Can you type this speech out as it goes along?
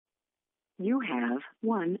You have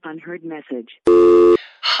one unheard message.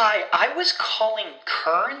 Hi, I was calling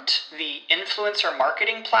Current, the influencer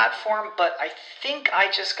marketing platform, but I think I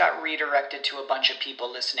just got redirected to a bunch of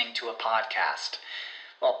people listening to a podcast.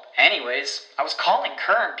 Well, anyways, I was calling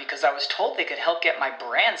Current because I was told they could help get my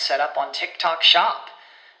brand set up on TikTok Shop,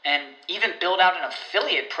 and even build out an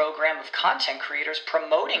affiliate program of content creators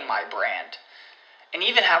promoting my brand, and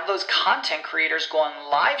even have those content creators go on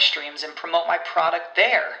live streams and promote my product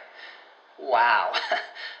there. Wow,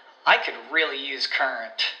 I could really use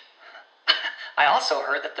Current. I also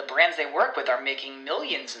heard that the brands they work with are making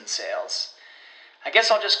millions in sales. I guess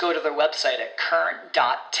I'll just go to their website at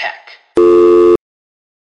current.tech.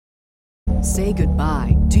 Say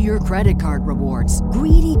goodbye to your credit card rewards.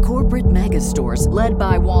 Greedy corporate mega stores, led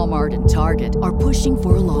by Walmart and Target, are pushing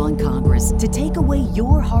for a law in Congress to take away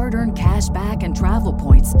your hard-earned cash back and travel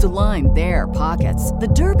points to line their pockets. The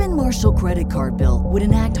Durbin-Marshall credit card bill would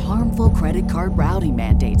enact harmful credit card routing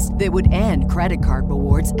mandates that would end credit card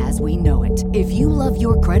rewards as we know it. If you love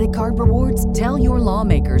your credit card rewards, tell your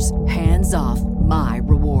lawmakers, hands off my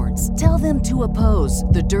rewards. Tell them to oppose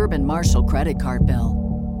the Durbin-Marshall credit card bill.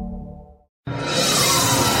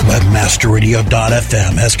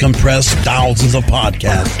 WebmasterRadio.fm has compressed thousands of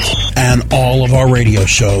podcasts and all of our radio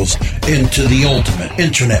shows into the ultimate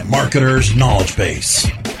internet marketer's knowledge base.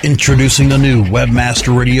 Introducing the new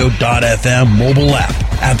WebmasterRadio.fm mobile app,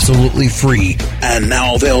 absolutely free and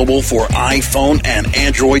now available for iPhone and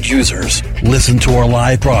Android users. Listen to our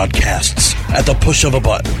live broadcasts at the push of a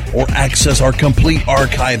button or access our complete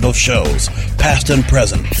archive of shows, past and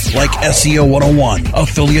present, like SEO 101,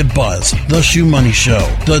 Affiliate Buzz, The Shoe Money Show,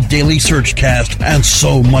 The Daily Search Cast, and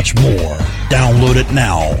so much more. Download it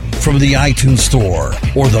now from the iTunes Store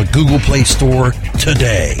or the Google Play Store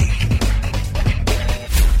today.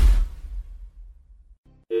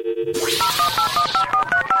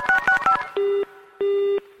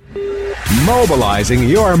 Mobilizing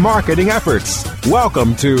your marketing efforts.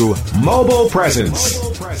 Welcome to Mobile Presence.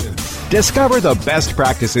 Discover the best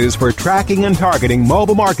practices for tracking and targeting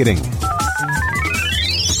mobile marketing.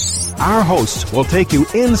 Our hosts will take you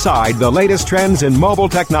inside the latest trends in mobile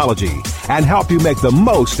technology and help you make the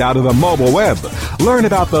most out of the mobile web. Learn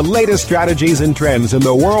about the latest strategies and trends in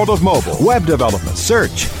the world of mobile, web development,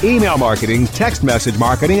 search, email marketing, text message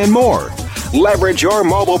marketing, and more. Leverage your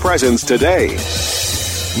mobile presence today.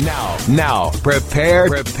 Now, prepare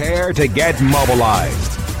to get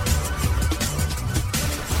mobilized.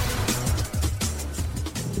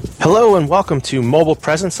 Hello and welcome to Mobile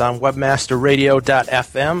Presence on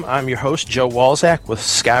WebmasterRadio.fm. I'm your host, Joe Walczak with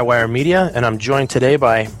Skywire Media, and I'm joined today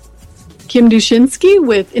by Kim Dushinsky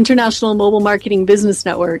with International Mobile Marketing Business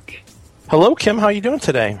Network. Hello, Kim. How are you doing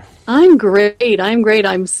today? I'm great.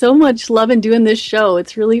 I'm so much loving doing this show.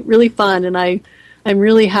 It's really, really fun, and I'm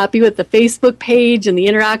really happy with the Facebook page and the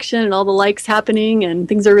interaction and all the likes happening, and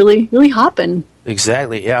things are really, really hopping.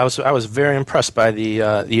 Exactly. Yeah, I was very impressed by the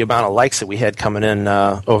amount of likes that we had coming in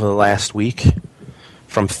over the last week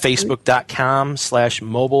from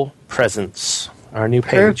Facebook.com/mobile presence, our new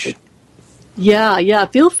page. Perfect. Yeah.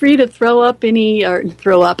 Feel free to bad.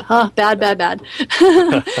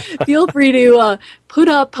 Feel free to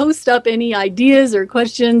post up any ideas or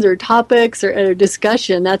questions or topics or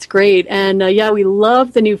discussion. That's great. And we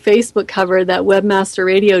love the new Facebook cover that Webmaster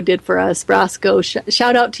Radio did for us. Brasco,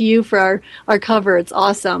 shout out to you for our cover. It's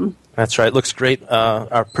awesome. That's right. It looks great.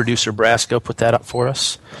 Our producer Brasco put that up for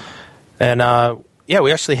us. And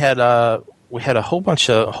we actually had a whole bunch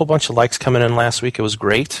of likes coming in last week. It was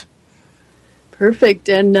great. Perfect,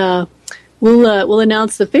 and we'll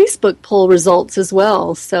announce the Facebook poll results as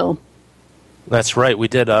well. So that's right. We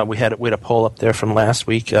did. We had a poll up there from last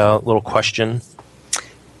week. A little question.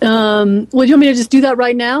 Well, do you want me to just do that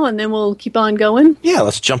right now, and then we'll keep on going? Yeah,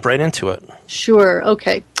 let's jump right into it. Sure.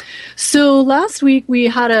 Okay. So last week we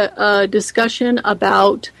had a discussion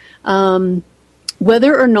about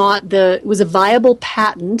whether or not it was a viable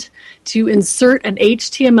patent to insert an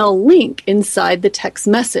HTML link inside the text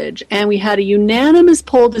message. And we had a unanimous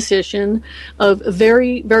poll decision of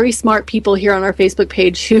very, very smart people here on our Facebook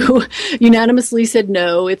page who unanimously said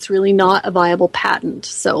no, it's really not a viable patent.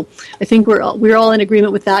 So I think we're all in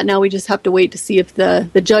agreement with that. Now we just have to wait to see if the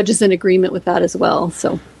judge is in agreement with that as well.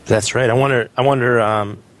 So that's right. I wonder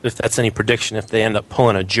if that's any prediction, if they end up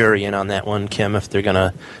pulling a jury in on that one, Kim, if they're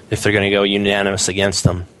gonna go unanimous against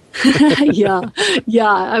them. Yeah.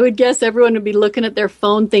 I would guess everyone would be looking at their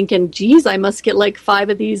phone thinking, geez, I must get like 5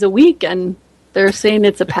 of these a week, and they're saying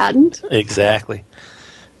it's a patent? Exactly.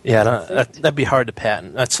 Yeah, that'd be hard to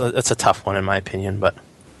patent. That's a tough one in my opinion, but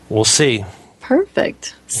we'll see.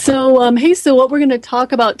 Perfect. So, so what we're going to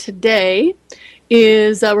talk about today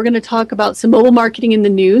is we're going to talk about some mobile marketing in the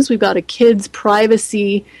news. We've got a kids'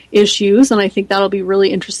 privacy issues, and I think that'll be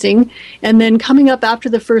really interesting. And then coming up after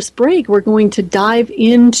the first break, we're going to dive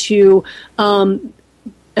into an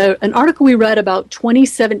article we read about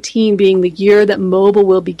 2017 being the year that mobile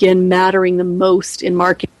will begin mattering the most in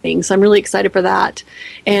marketing. So I'm really excited for that.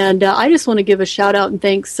 And I just want to give a shout out and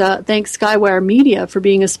thanks Skywire Media for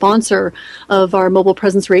being a sponsor of our Mobile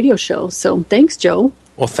Presence Radio show. So thanks, Joe.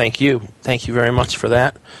 Well, thank you. Thank you very much for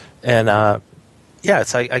that. And I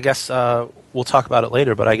guess we'll talk about it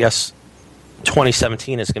later, but I guess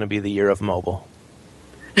 2017 is going to be the year of mobile.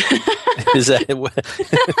 Is that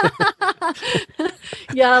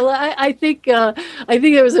Yeah, I think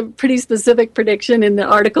there was a pretty specific prediction in the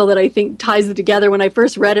article that I think ties it together. When I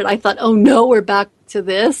first read it, I thought, oh no, we're back to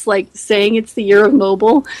this, like saying it's the year of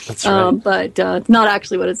mobile. That's right. But it's not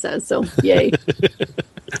actually what it says, so yay.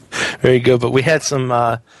 Very good. But we had some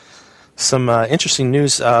interesting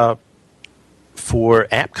news for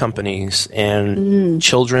app companies and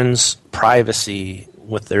children's privacy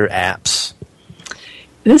with their apps.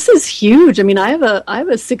 This is huge. I mean, I have a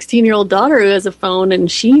 16-year-old daughter who has a phone, and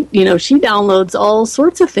she downloads all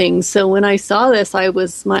sorts of things. So when I saw this,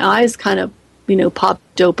 my eyes kind of,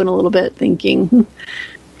 popped open a little bit, thinking.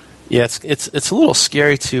 Yeah, it's a little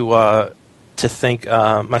scary to think.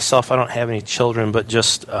 Myself, I don't have any children, but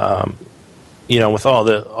just with all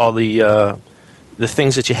the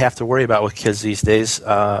things that you have to worry about with kids these days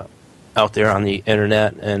out there on the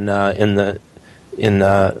internet and in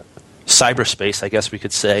cyberspace, I guess we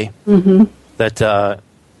could say, that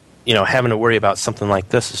having to worry about something like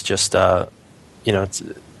this is just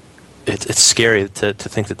it's scary to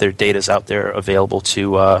think that their data is out there available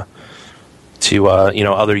to other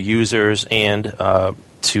users and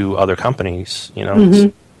to other companies.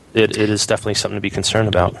 It is definitely something to be concerned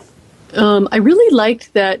about. I really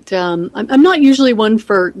liked that. I'm not usually one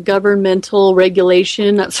for governmental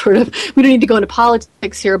regulation. That sort of, we don't need to go into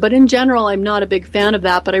politics here, but in general, I'm not a big fan of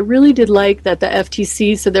that. But I really did like that the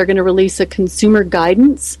FTC said they're going to release a consumer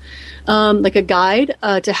guidance, like a guide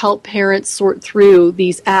to help parents sort through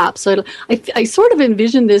these apps. So I sort of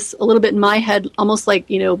envisioned this a little bit in my head, almost like,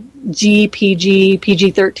 PG,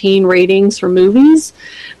 PG-13 ratings for movies.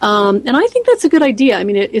 And I think that's a good idea. I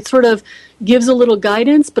mean, it sort of gives a little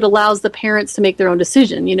guidance, but allows the parents to make their own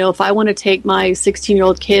decision. If I want to take my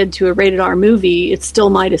 16-year-old kid to a rated R movie, it's still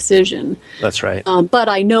my decision. That's right. But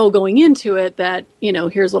I know going into it that,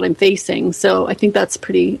 here's what I'm facing. So I think I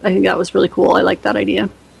think that was really cool. I like that idea.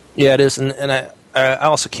 Yeah, it is. And I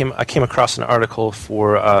also came across an article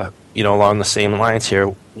for, along the same lines here,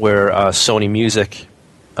 where Sony Music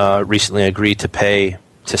recently agreed to pay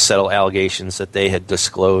to settle allegations that they had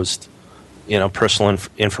disclosed personal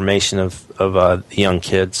information of the young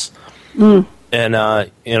kids, and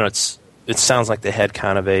it sounds like they had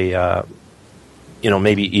kind of a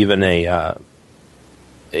maybe even it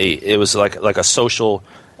was like a social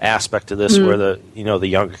aspect to this where the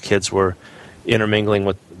younger kids were intermingling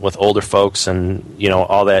with older folks, and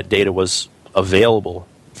all that data was available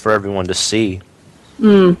for everyone to see.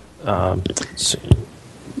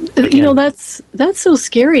 That's so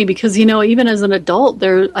scary because, even as an adult,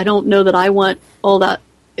 I don't know that I want all that.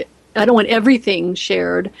 I don't want everything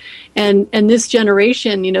shared. And this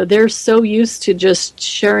generation, they're so used to just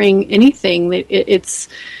sharing anything. It's,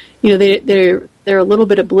 they're a little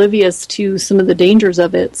bit oblivious to some of the dangers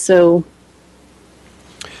of it. So.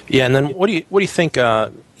 Yeah. And then what do you think,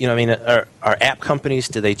 are app companies,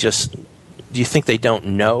 do you think they don't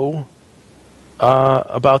know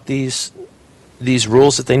about these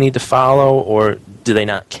rules that they need to follow, or do they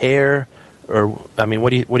not care? Or what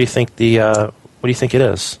do you think what do you think it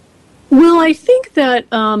is? Well, I think that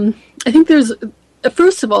I think there's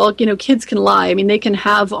first of all, kids can lie. I mean, they can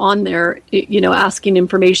have on there, asking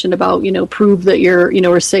information about, prove that you're,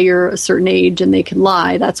 or say you're a certain age, and they can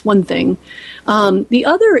lie. That's one thing. The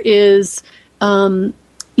other is,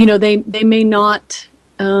 they may not.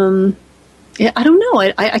 I don't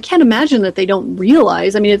know. I can't imagine that they don't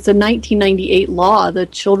realize. I mean, it's a 1998 law, the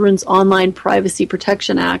Children's Online Privacy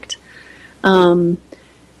Protection Act. So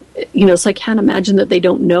I can't imagine that they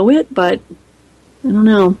don't know it, but I don't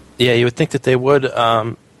know. Yeah, you would think that they would.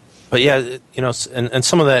 But yeah, and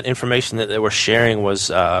some of that information that they were sharing was,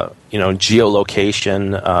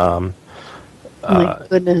 geolocation. Oh my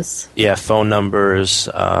goodness. Yeah, phone numbers.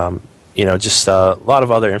 Just a lot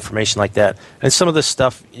of other information like that, and some of this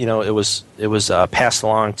stuff, it was passed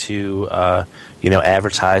along to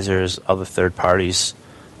advertisers, other third parties.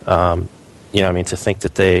 To think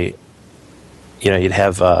that they, you'd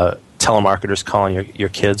have telemarketers calling your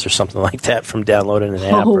kids or something like that from downloading an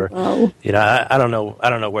app. Wow. I don't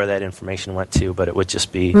know where that information went to, but it would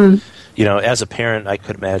just be, as a parent, I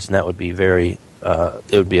could imagine that would be it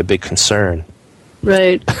would be a big concern.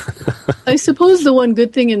 Right. I suppose the one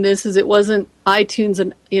good thing in this is it wasn't iTunes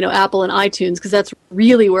and Apple and iTunes, because that's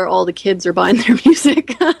really where all the kids are buying their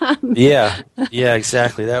music. Yeah,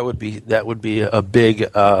 exactly. That would be a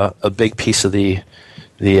big piece of the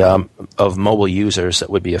of mobile users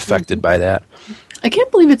that would be affected by that. I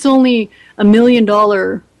can't believe it's only $1 million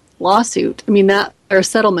lawsuit. Or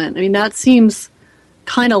settlement. that seems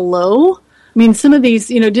kind of low. Some of these,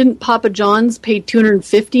 didn't Papa John's pay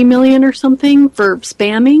 $250 million or something for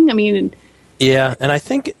spamming? Yeah, and I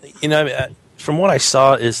think from what I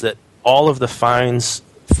saw is that all of the fines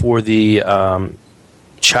for the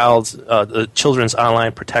Children's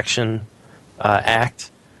Online Protection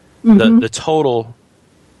Act, the total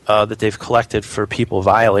that they've collected for people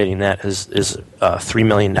violating that is $3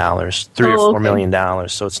 million, $4 million.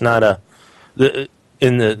 So it's not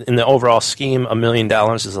in the overall scheme, $1 million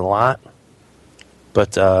is a lot.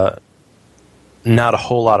 But not a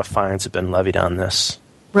whole lot of fines have been levied on this.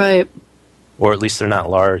 Right. Or at least they're not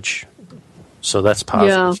large. So that's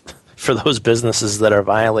positive for those businesses that are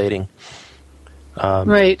violating.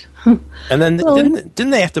 Right. And then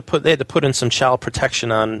didn't they had to put in some child protection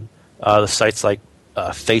on the sites like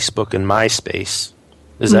Facebook and MySpace?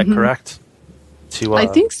 Is that correct? I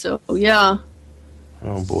think so, yeah.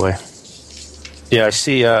 Oh, boy. Yeah, I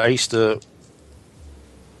see. I used to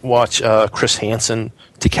watch Chris Hansen,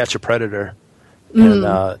 To Catch a Predator, and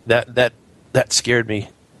that scared me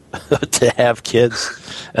to have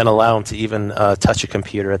kids and allow them to even touch a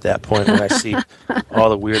computer at that point when I see all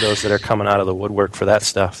the weirdos that are coming out of the woodwork for that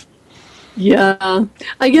stuff. Yeah,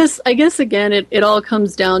 I guess again it all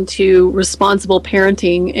comes down to responsible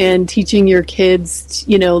parenting and teaching your kids,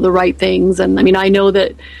 the right things. And I know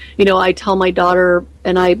that, I tell my daughter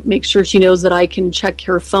and I make sure she knows that I can check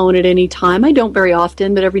her phone at any time. I don't very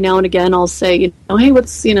often, but every now and again I'll say, hey,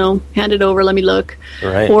 what's, hand it over, let me look.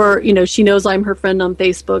 Right. Or, she knows I'm her friend on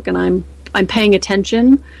Facebook and I'm paying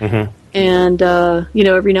attention. Mm-hmm. And,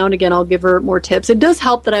 every now and again I'll give her more tips. It does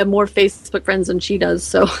help that I have more Facebook friends than she does.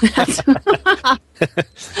 So that's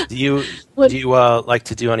Do you like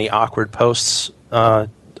to do any awkward posts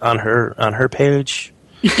on her page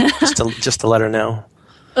just to let her know?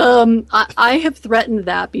 I have threatened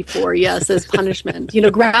that before, yes, as punishment.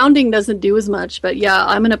 Grounding doesn't do as much, but yeah,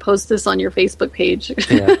 I'm going to post this on your Facebook page.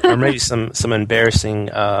 Yeah, or maybe some embarrassing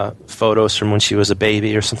photos from when she was a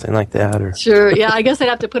baby or something like that. Or sure, yeah, I guess I'd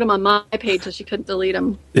have to put them on my page so she couldn't delete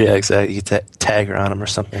them. Yeah, exactly. You tag her on them or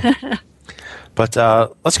something. But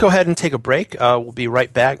let's go ahead and take a break. We'll be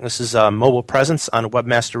right back. This is Mobile Presence on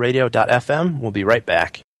webmasterradio.fm. We'll be right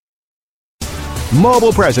back.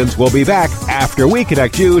 Mobile Presence will be back after we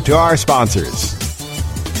connect you to our sponsors.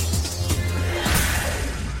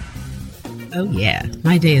 Oh yeah,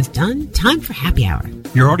 my day is done. Time for happy hour.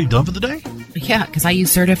 You're already done for the day? Yeah, because I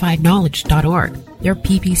use CertifiedKnowledge.org. Their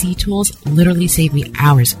PPC tools literally save me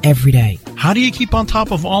hours every day. How do you keep on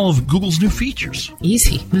top of all of Google's new features?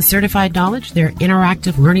 Easy. With Certified Knowledge, their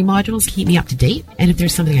interactive learning modules keep me up to date. And if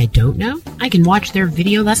there's something I don't know, I can watch their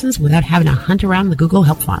video lessons without having to hunt around the Google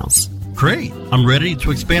Help files. Great. I'm ready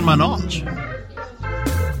to expand my knowledge.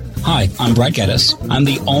 Hi, I'm Brad Geddes. I'm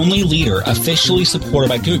the only leader officially supported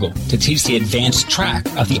by Google to teach the advanced track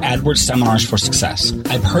of the AdWords Seminars for Success.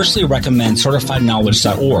 I personally recommend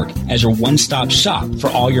CertifiedKnowledge.org as your one-stop shop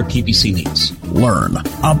for all your PPC needs. Learn,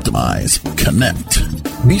 optimize, connect.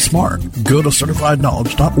 Be smart. Go to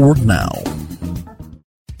CertifiedKnowledge.org now.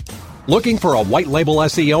 Looking for a white label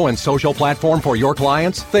SEO and social platform for your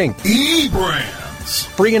clients? Think eBrand.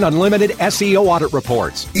 Free and unlimited SEO audit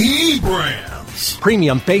reports. eBrands.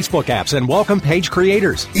 Premium Facebook apps and welcome page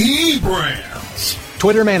creators. eBrands.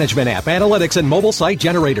 Twitter management app, analytics, and mobile site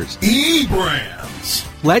generators. eBrands.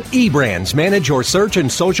 Let eBrands manage your search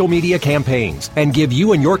and social media campaigns and give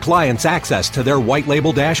you and your clients access to their white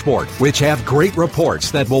label dashboard, which have great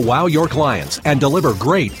reports that will wow your clients and deliver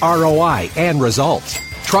great ROI and results.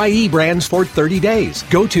 Try eBrands for 30 days.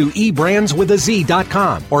 Go to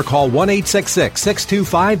eBrandsWithAZ.com or call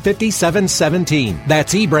 1-866-625-5717.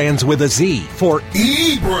 That's eBrands with a Z for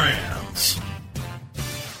eBrands.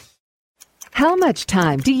 How much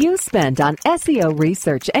time do you spend on SEO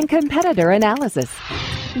research and competitor analysis?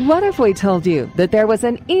 What if we told you that there was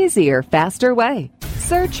an easier, faster way?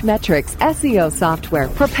 Searchmetrics SEO software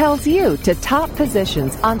propels you to top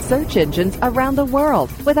positions on search engines around the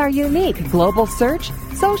world with our unique global search,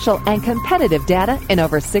 social, and competitive data in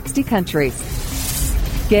over 60 countries.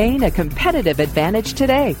 Gain a competitive advantage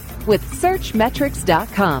today with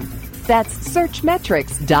Searchmetrics.com. That's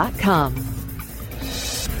searchmetrics.com.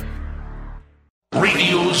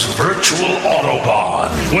 Radio's virtual Autobahn.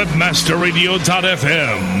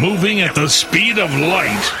 Webmasterradio.fm, moving at the speed of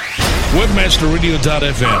light.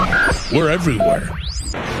 Webmasterradio.fm, we're everywhere.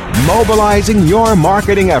 Mobilizing your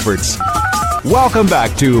marketing efforts. Welcome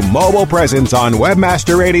back to Mobile Presence on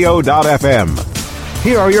Webmasterradio.fm.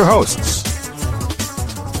 Here are your hosts.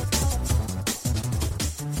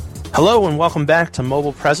 Hello and welcome back to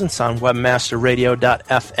Mobile Presence on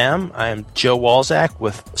Webmasterradio.fm. I am Joe Walczak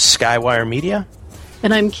with Skywire Media.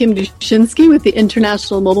 And I'm Kim Dushinsky with the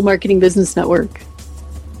International Mobile Marketing Business Network.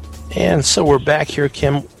 And so we're back here,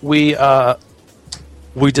 Kim. We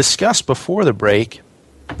discussed before the break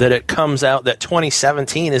that it comes out that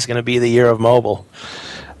 2017 is going to be the year of mobile.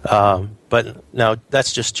 But no,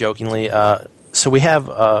 that's just jokingly. So we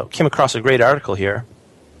have came across a great article here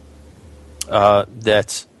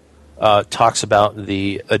that talks about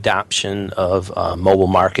the adoption of mobile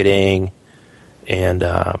marketing and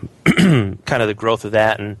kind of the growth of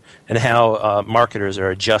that, and how marketers are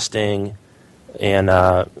adjusting and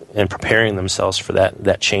preparing themselves for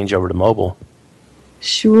that change over to mobile.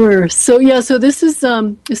 Sure. So this is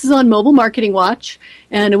on Mobile Marketing Watch,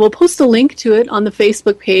 and we'll post a link to it on the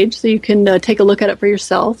Facebook page so you can take a look at it for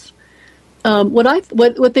yourself.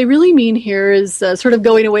 What they really mean here is sort of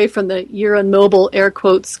going away from the year on mobile, air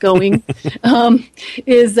quotes going,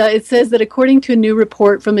 is it says that according to a new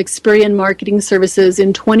report from Experian Marketing Services,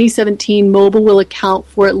 in 2017, mobile will account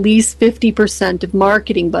for at least 50% of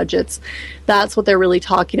marketing budgets. That's what they're really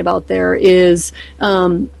talking about there is,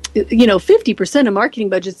 50% of marketing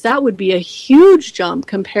budgets. That would be a huge jump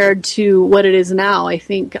compared to what it is now. I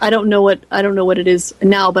think I don't know what it is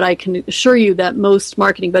now, but I can assure you that most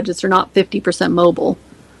marketing budgets are not 50% mobile.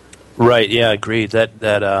 Right. Yeah. Agreed. That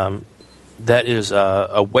is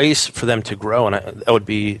a ways for them to grow, and that would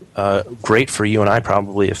be great for you and I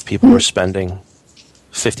probably if people were spending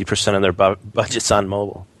 50% of their budgets on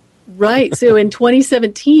mobile. Right. So in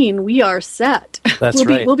 2017, we are set. That's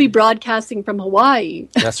right. We'll be broadcasting from Hawaii.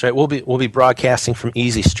 That's right. We'll be broadcasting from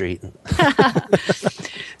Easy Street.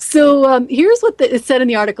 So here's what it said in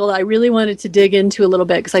the article that I really wanted to dig into a little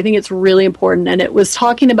bit because I think it's really important. And it was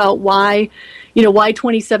talking about why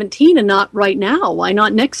 2017 and not right now? Why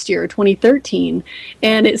not next year, 2013?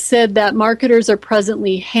 And it said that marketers are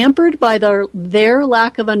presently hampered by their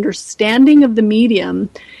lack of understanding of the medium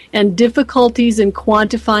and difficulties in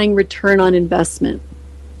quantifying return on investment.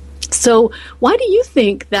 So why do you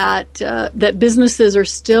think that that businesses are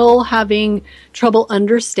still having trouble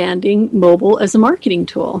understanding mobile as a marketing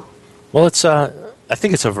tool? Well, I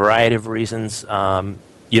think it's a variety of reasons.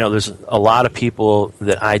 There's a lot of people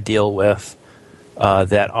that I deal with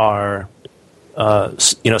that are,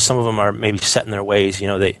 some of them are maybe set in their ways.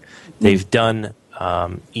 They've done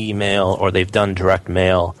email or they've done direct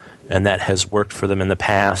mail, and that has worked for them in the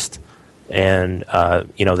past. And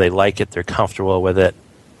they like it, they're comfortable with it,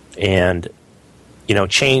 and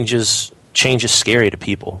change is scary to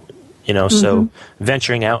people. So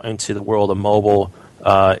venturing out into the world of mobile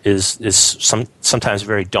is sometimes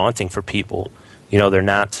very daunting for people. They're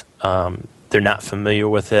not familiar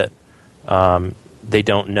with it. They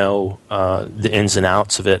don't know the ins and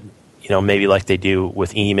outs of it, maybe like they do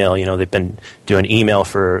with email. They've been doing email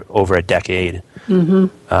for over a decade, and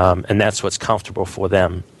that's what's comfortable for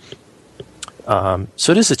them.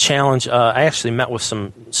 So it is a challenge. I actually met with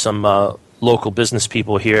some local business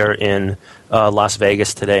people here in Las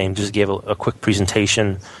Vegas today and just gave a quick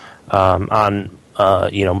presentation on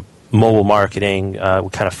mobile marketing. We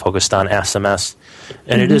kind of focused on SMS,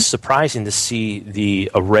 and it is surprising to see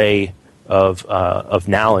the array of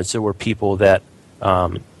knowledge. There were people that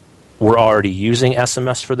were already using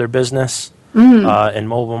SMS for their business in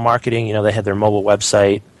mobile marketing. They had their mobile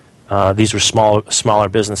website. These were smaller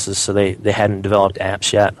businesses, so they hadn't developed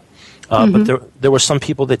apps yet. But there were some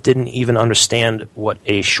people that didn't even understand what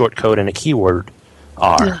a short code and a keyword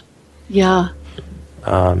are. Yeah.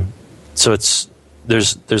 So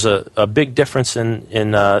there's a big difference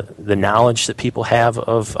in the knowledge that people have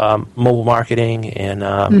of mobile marketing, and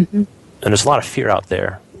there's a lot of fear out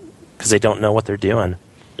there because they don't know what they're doing.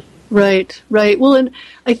 Right. Well, and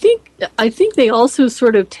I think they also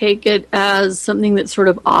sort of take it as something that's sort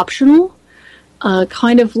of optional,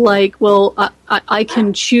 kind of like, well, I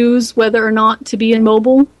can choose whether or not to be in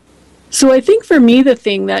mobile. So I think for me, the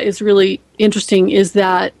thing that is really interesting is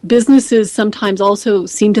that businesses sometimes also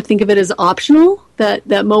seem to think of it as optional, that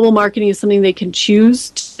mobile marketing is something they can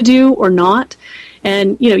choose to do or not.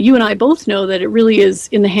 And, you and I both know that it really is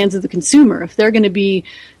in the hands of the consumer. If they're going to be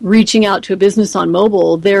reaching out to a business on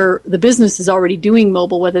mobile, the business is already doing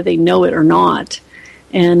mobile, whether they know it or not.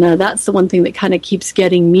 And that's the one thing that kind of keeps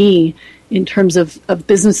getting me in terms of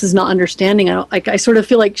businesses not understanding. I sort of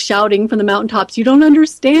feel like shouting from the mountaintops, you don't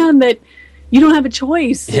understand that you don't have a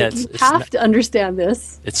choice. Yeah, you have to understand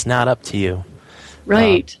this. It's not up to you.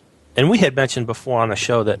 Right. And we had mentioned before on the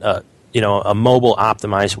show that, a mobile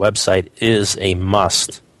optimized website is a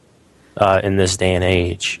must in this day and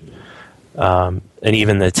age. And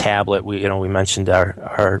even the tablet, we mentioned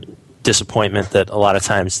our disappointment that a lot of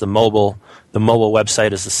times the mobile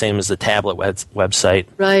website is the same as the tablet website.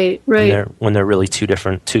 Right. When they're really two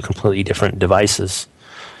completely different devices.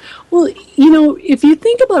 Well, if you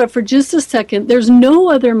think about it for just a second, there's no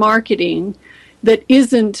other marketing that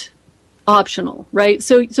isn't optional, right?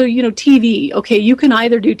 So TV, okay, you can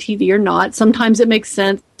either do TV or not. Sometimes it makes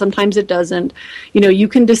sense, sometimes it doesn't. You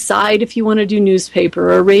can decide if you want to do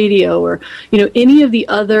newspaper or radio or, any of the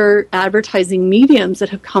other advertising mediums that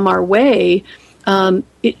have come our way.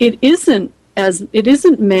 It isn't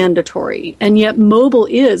mandatory, and yet mobile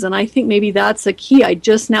is, and I think maybe that's a key. I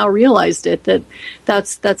just now realized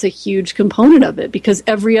that's a huge component of it, because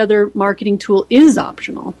every other marketing tool is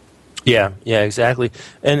optional. Yeah, exactly.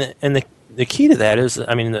 And the key to that is,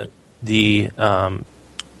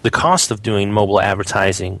 the cost of doing mobile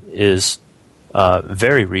advertising is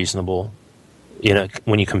very reasonable.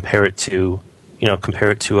 When you compare it to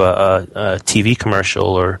a TV commercial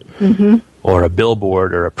or a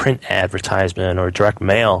billboard or a print advertisement or direct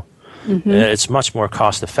mail. Mm-hmm. It's much more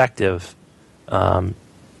cost effective than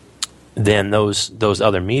those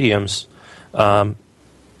other mediums.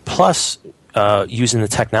 Plus, using the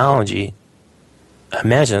technology, I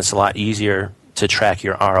imagine it's a lot easier to track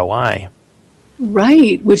your ROI.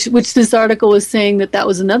 Right, which this article was saying that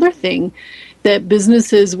was another thing, that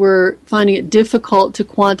businesses were finding it difficult to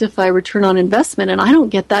quantify return on investment, and I don't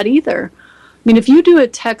get that either. If you do a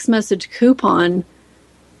text message coupon,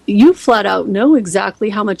 you flat out know exactly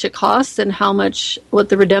how much it costs and what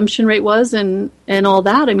the redemption rate was and all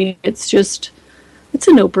that. It's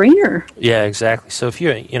a no-brainer. Yeah, exactly. So if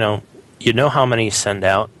you know how many you send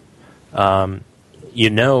out,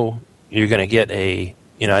 you're going to get I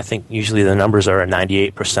think usually the numbers are a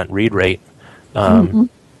 98% read rate.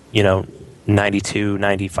 92,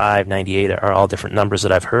 95, 98 are all different numbers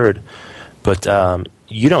that I've heard. But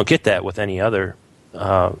you don't get that with any other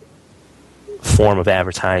form of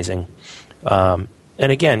advertising. And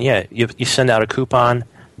again, you send out a coupon,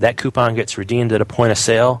 that coupon gets redeemed at a point of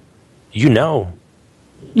sale. You know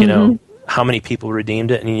how many people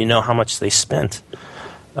redeemed it, and you know how much they spent.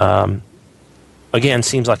 Again,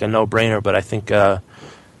 seems like a no-brainer, but I think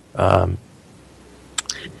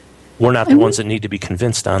we're not the ones that need to be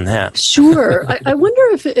convinced on that. Sure. I wonder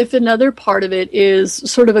if another part of it is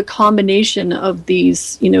sort of a combination of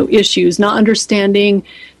these, issues, not understanding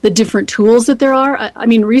the different tools that there are.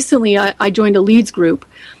 Recently I joined a leads group,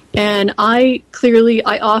 and I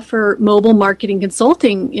offer mobile marketing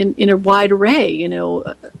consulting in a wide array,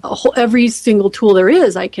 every single tool there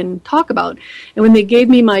is I can talk about. And when they gave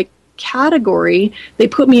me my category, they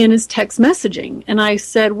put me in as text messaging. And I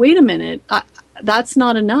said, wait a minute, that's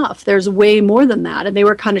not enough. There's way more than that. And they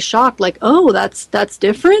were kind of shocked, like, oh, that's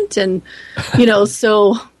different. And,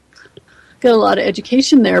 so got a lot of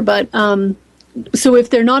education there. But so if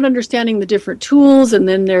they're not understanding the different tools, and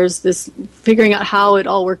then there's this figuring out how it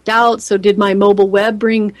all worked out. So did my mobile web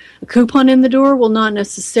bring a coupon in the door? Well, not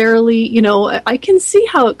necessarily. I can see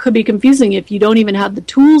how it could be confusing if you don't even have the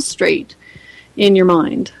tools straight in your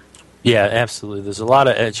mind. Yeah, absolutely. There's a lot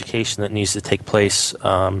of education that needs to take place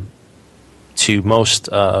to most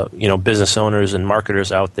business owners and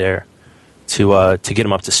marketers out there to get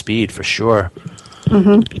them up to speed, for sure.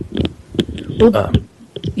 Mm-hmm.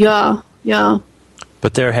 Yeah.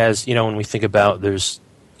 But there has, when we think about, there's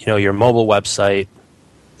your mobile website,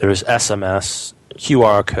 there's SMS,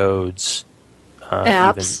 QR codes,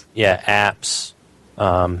 apps, apps,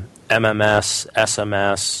 MMS,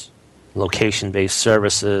 SMS, location-based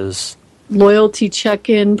services, loyalty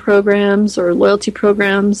check-in programs or loyalty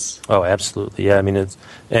programs. Oh, absolutely. Yeah, it's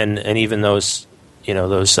and even those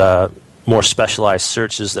those more specialized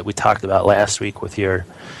searches that we talked about last week with your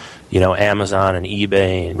Amazon and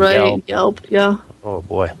eBay and Yelp. Yeah. Oh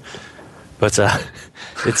boy, but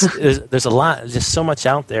there's a lot, just so much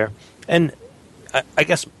out there, and I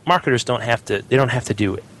guess marketers don't have to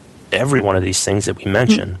do every one of these things that we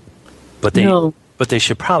mentioned, but they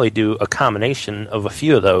should probably do a combination of a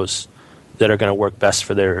few of those that are going to work best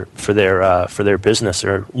for their business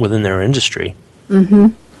or within their industry. Mm-hmm.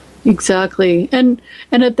 Exactly, and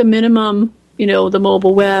at the minimum, the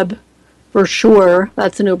mobile web, For sure,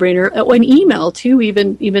 that's a no-brainer. And email too.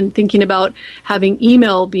 Even thinking about having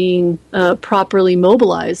email being properly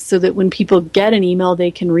mobilized, so that when people get an email,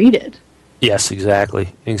 they can read it. Yes, exactly.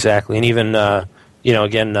 And even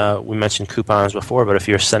again, we mentioned coupons before, but if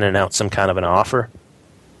you're sending out some kind of an offer,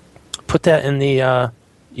 put that in the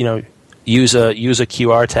use a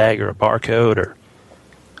QR tag or a barcode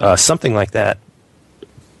or something like that,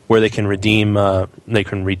 where they can redeem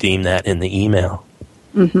that in the email.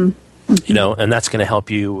 Mm-hmm. And that's going to help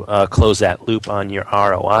you close that loop on your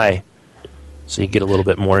ROI, so you get a little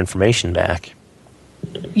bit more information back.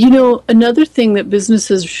 Another thing that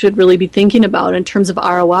businesses should really be thinking about in terms of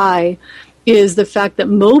ROI is the fact that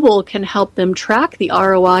mobile can help them track the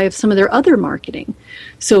ROI of some of their other marketing.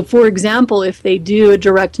 So, for example, if they do a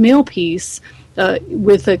direct mail piece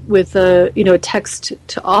with a text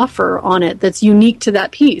to offer on it that's unique to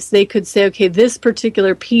that piece, they could say, okay, this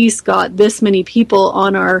particular piece got this many people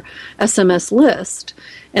on our SMS list.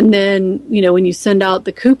 And then, when you send out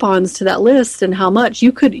the coupons to that list and how much,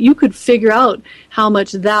 you could figure out how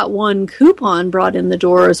much that one coupon brought in the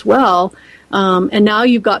door as well. And now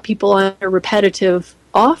you've got people on a repetitive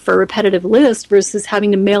list versus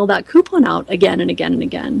having to mail that coupon out again and again and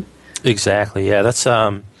again. Exactly. Yeah, that's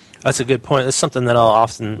a good point. That's something that I'll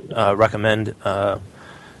often recommend, to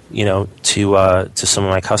some of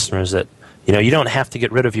my customers, that you don't have to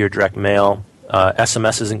get rid of your direct mail.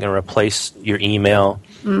 SMS isn't going to replace your email.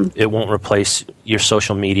 It won't replace your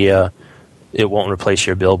social media. It won't replace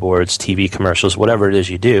your billboards, TV commercials, whatever it is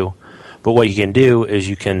you do. But what you can do is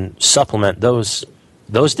you can supplement those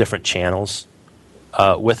different channels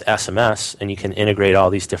with SMS, and you can integrate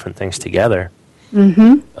all these different things together.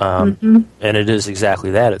 And it is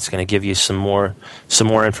exactly that. It's going to give you some more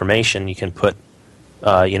information. You can put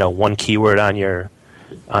one keyword on your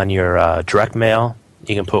direct mail.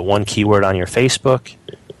 You can put one keyword on your Facebook,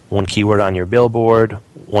 one keyword on your billboard,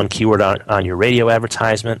 one keyword on your radio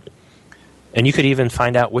advertisement, and you could even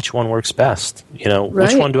find out which one works best.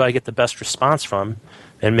 Which one do I get the best response from,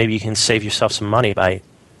 and maybe you can save yourself some money by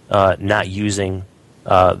not using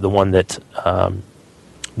the one that's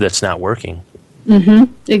not working.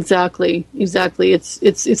 Exactly.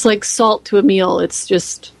 It's like salt to a meal. It's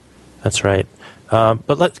just. That's right.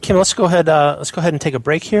 But Kim, let's go ahead and take a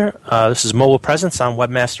break here. This is Mobile Presence on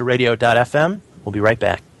WebmasterRadio.fm. We'll be right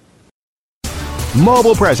back.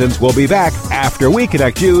 Mobile Presence will be back after we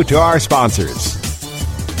connect you to our sponsors.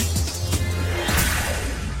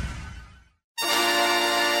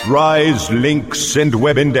 Rise links and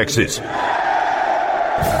web indexes.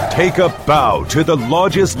 Take a bow to the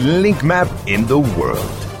largest link map in the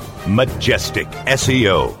world. Majestic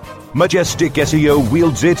SEO. Majestic SEO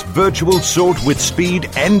wields its virtual sword with speed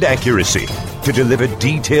and accuracy to deliver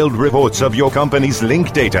detailed reports of your company's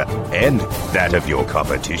link data and that of your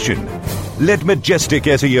competition. Let Majestic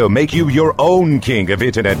SEO make you your own king of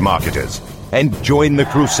internet marketers and join the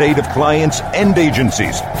crusade of clients and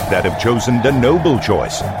agencies that have chosen the noble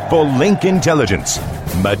choice for link intelligence.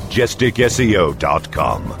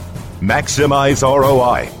 MajesticSEO.com. Maximize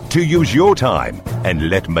ROI to use your time and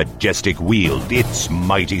let Majestic wield its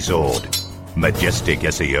mighty sword.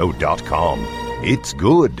 MajesticSEO.com. It's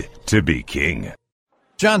good to be king.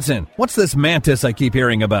 Johnson, what's this Mantis I keep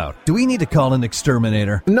hearing about? Do we need to call an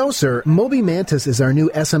exterminator? No, sir. Moby Mantis is our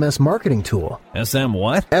new SMS marketing tool. SM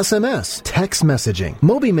what? SMS, text messaging.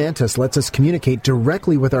 Moby Mantis lets us communicate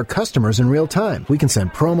directly with our customers in real time. We can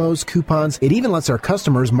send promos, coupons. It even lets our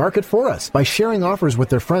customers market for us by sharing offers with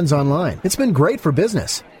their friends online. It's been great for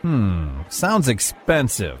business. Sounds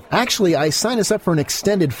expensive. Actually, I signed us up for an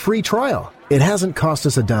extended free trial. It hasn't cost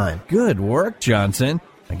us a dime. Good work, Johnson.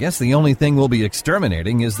 I guess the only thing we'll be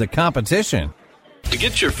exterminating is the competition. To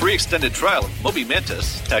get your free extended trial of Moby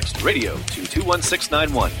Mantis, text radio to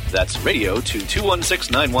 21691. That's radio to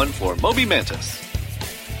 21691 for Moby Mantis.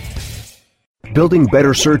 Building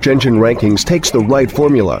better search engine rankings takes the right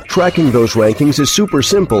formula. Tracking those rankings is super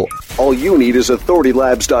simple. All you need is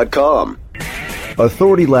AuthorityLabs.com.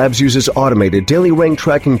 Authority Labs uses automated daily rank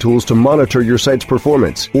tracking tools to monitor your site's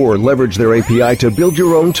performance or leverage their API to build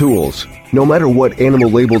your own tools. No matter what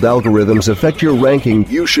animal-labeled algorithms affect your ranking,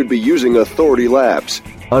 you should be using Authority Labs.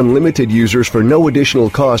 Unlimited users for no additional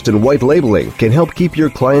cost and white labeling can help keep your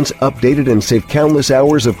clients updated and save countless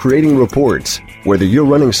hours of creating reports. Whether you're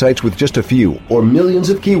running sites with just a few or millions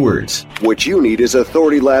of keywords, what you need is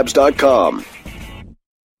AuthorityLabs.com.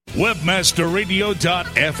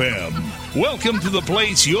 WebmasterRadio.fm. Welcome to the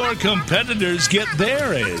place your competitors get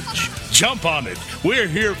their edge. Jump on it. We're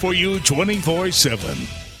here for you 24/7.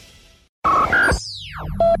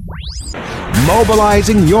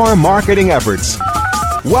 Mobilizing your marketing efforts.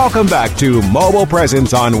 Welcome back to Mobile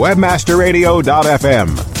Presence on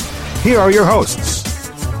WebmasterRadio.fm. Here are your hosts.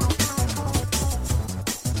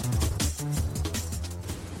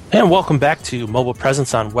 And welcome back to Mobile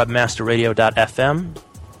Presence on WebmasterRadio.fm.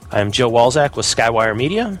 I'm Joe Walczak with Skywire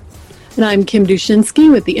Media. And I'm Kim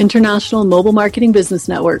Dushinsky with the International Mobile Marketing Business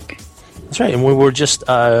Network. That's right, and we were just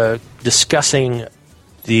discussing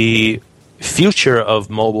the future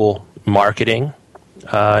of mobile marketing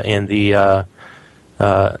and the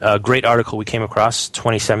great article we came across.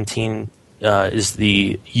 2017 is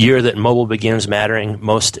the year that mobile begins mattering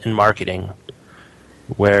most in marketing,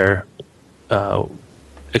 where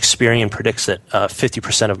Experian predicts that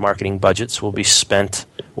 50% of marketing budgets will be spent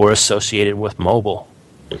or associated with mobile.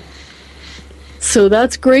 So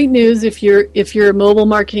that's great news if you're a mobile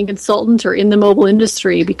marketing consultant or in the mobile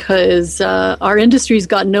industry, because our industry's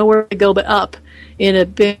got nowhere to go but up in a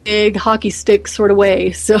big hockey stick sort of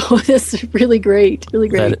way. So this is really great, really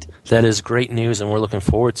great. That is great news, and we're looking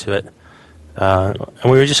forward to it. And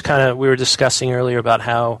we were discussing earlier about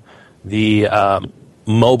how the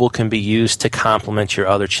mobile can be used to complement your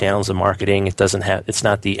other channels of marketing. It's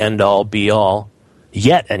not the end all be all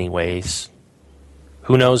yet, anyways.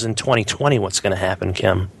 Who knows in 2020 what's going to happen,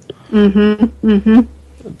 Kim?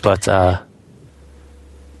 But a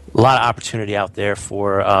lot of opportunity out there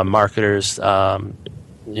for marketers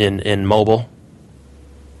in mobile,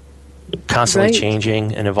 constantly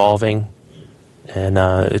changing and evolving, and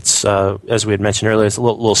it's as we had mentioned earlier, it's a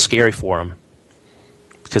little scary for them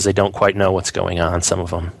because they don't quite know what's going on. Some of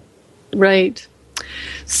them, right?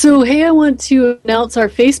 So, hey, I want to announce our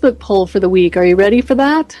Facebook poll for the week. Are you ready for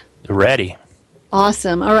that? Ready.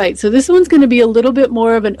 Awesome. All right. So this one's going to be a little bit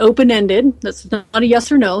more of an open-ended. That's not a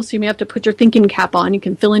yes or no. So you may have to put your thinking cap on. You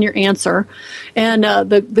can fill in your answer. And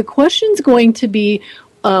the question's going to be,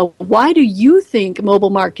 why do you think mobile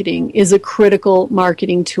marketing is a critical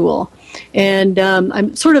marketing tool? And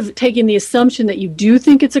I'm sort of taking the assumption that you do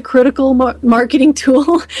think it's a critical marketing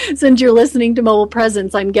tool since you're listening to Mobile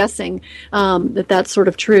Presence. I'm guessing that that's sort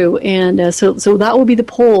of true. And so that will be the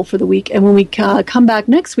poll for the week. And when we come back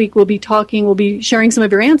next week, we'll be sharing some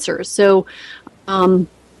of your answers. So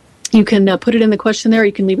you can put it in the question there.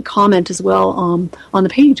 You can leave a comment as well on the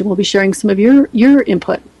page, and we'll be sharing some of your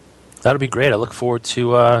input. That'll be great. I look forward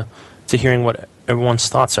to hearing what everyone's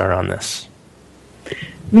thoughts are on this.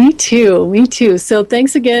 Me too. So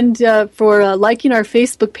thanks again for liking our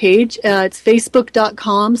Facebook page. It's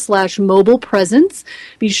facebook.com/mobilepresence.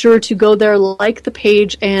 Be sure to go there, like the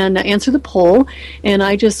page, and answer the poll. And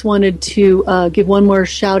I just wanted to give one more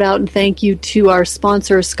shout out and thank you to our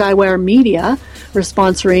sponsor, Skywire Media, for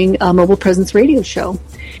sponsoring Mobile Presence Radio Show.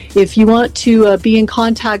 If you want to be in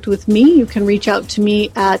contact with me, you can reach out to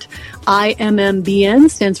me at IMMBN,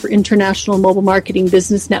 stands for International Mobile Marketing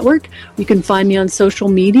Business Network. You can find me on social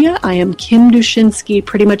media. I am Kim Dushinsky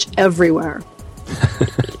pretty much everywhere.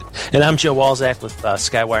 And I'm Joe Walczak with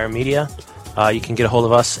Skywire Media. You can get a hold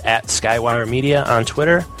of us at Skywire Media on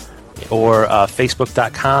Twitter or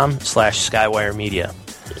Facebook.com/Skywire Media.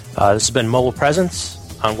 This has been Mobile Presence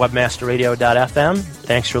on WebmasterRadio.fm.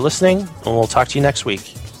 Thanks for listening, and we'll talk to you next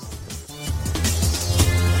week.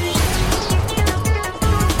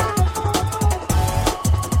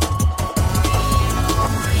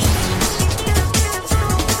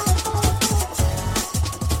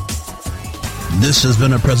 This has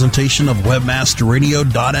been a presentation of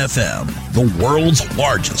WebmasterRadio.fm, the world's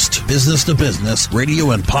largest business-to-business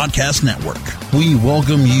radio and podcast network. We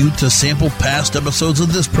welcome you to sample past episodes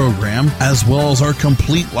of this program, as well as our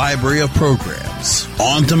complete library of programs,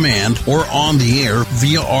 on demand or on the air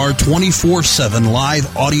via our 24/7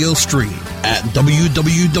 live audio stream at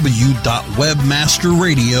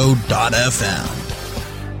www.webmasterradio.fm.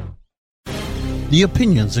 The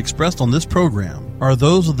opinions expressed on this program are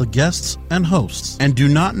those of the guests and hosts and do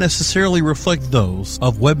not necessarily reflect those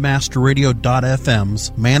of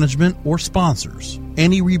WebmasterRadio.fm's management or sponsors.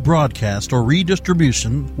 Any rebroadcast or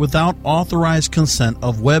redistribution without authorized consent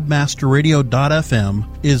of WebmasterRadio.fm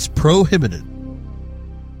is prohibited.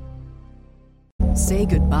 Say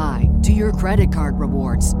goodbye to your credit card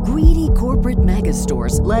rewards. Greedy corporate mega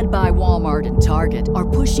stores, led by Walmart and Target, are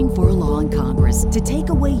pushing for a law in Congress to take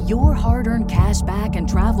away your hard-earned cash back and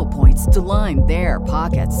travel points to line their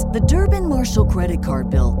pockets. The Durbin-Marshall credit card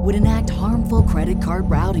bill would enact harmful credit card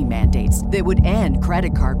routing mandates that would end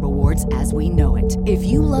credit card rewards as we know it. If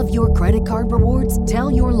you love your credit card rewards,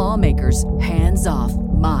 tell your lawmakers, hands off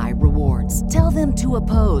my rewards. Tell them to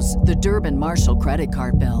oppose the Durbin-Marshall credit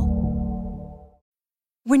card bill.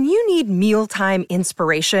 When you need mealtime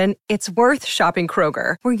inspiration, it's worth shopping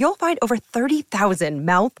Kroger, where you'll find over 30,000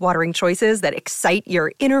 mouth-watering choices that excite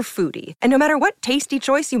your inner foodie. And no matter what tasty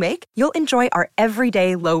choice you make, you'll enjoy our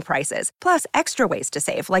everyday low prices, plus extra ways to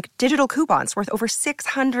save, like digital coupons worth over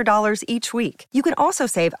 $600 each week. You can also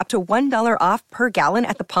save up to $1 off per gallon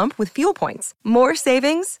at the pump with fuel points. More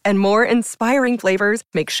savings and more inspiring flavors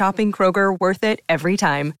make shopping Kroger worth it every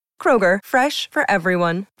time. Kroger, fresh for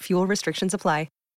everyone. Fuel restrictions apply.